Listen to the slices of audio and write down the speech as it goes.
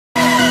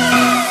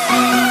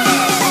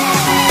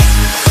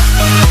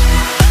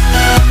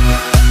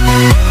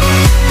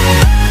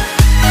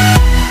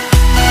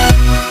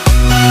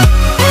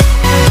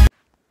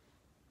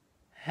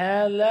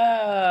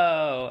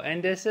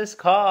this is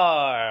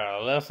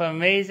Karl of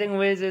Amazing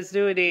Wizard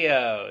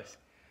Studios.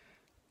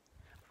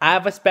 I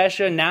have a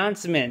special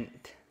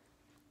announcement.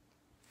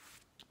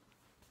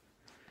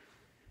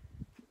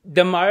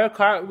 The Mario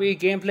Kart Wii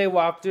gameplay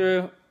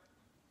walkthrough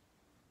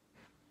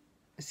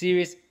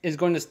series is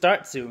going to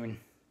start soon.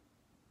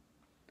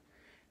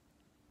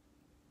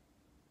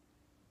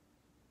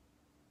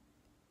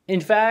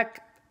 In fact,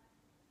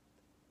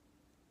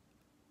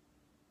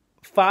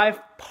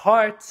 5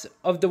 parts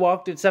of the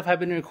walkthrough itself have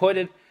been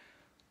recorded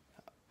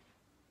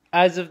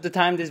as of the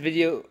time this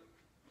video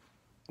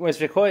was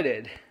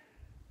recorded.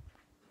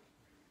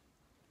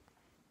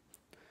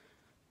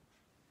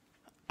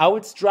 I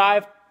would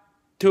strive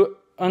to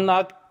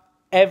unlock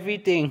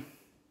everything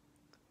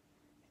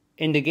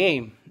in the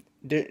game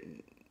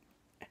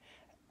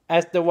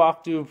as the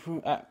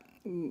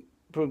walkthrough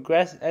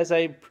as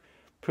I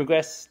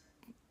progress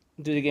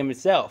through the game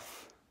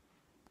itself.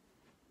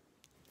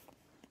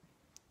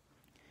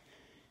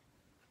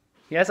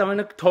 Yes, I'm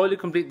gonna totally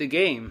complete the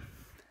game.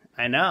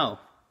 I know.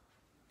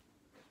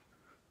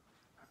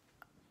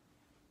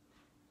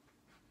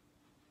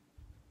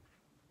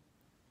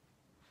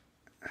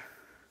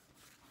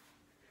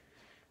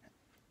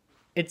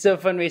 It's a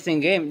fun racing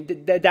game.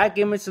 That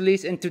game was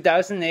released in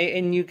 2008,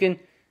 and you can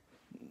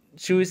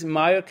choose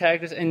Mario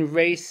characters and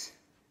race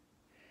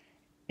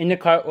in a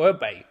car or a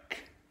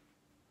bike.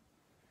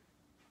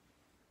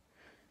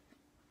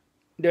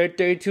 There are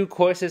 32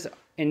 courses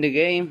in the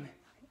game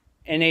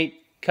and 8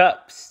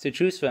 cups to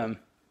choose from.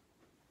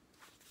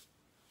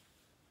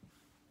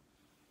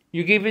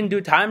 You can even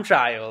do time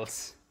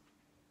trials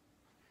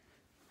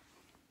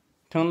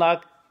to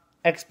unlock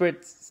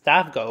expert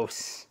staff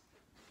ghosts.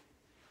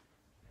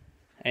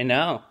 I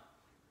know.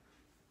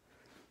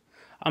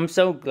 I'm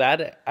so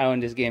glad I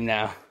own this game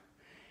now.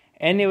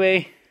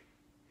 Anyway,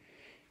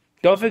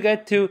 don't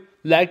forget to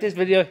like this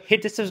video,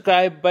 hit the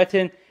subscribe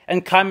button,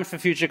 and comment for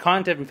future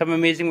content from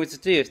Amazing Wizard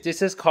Studios.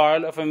 This is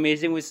Karl of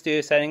Amazing Wizard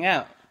Studios signing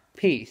out.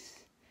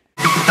 Peace.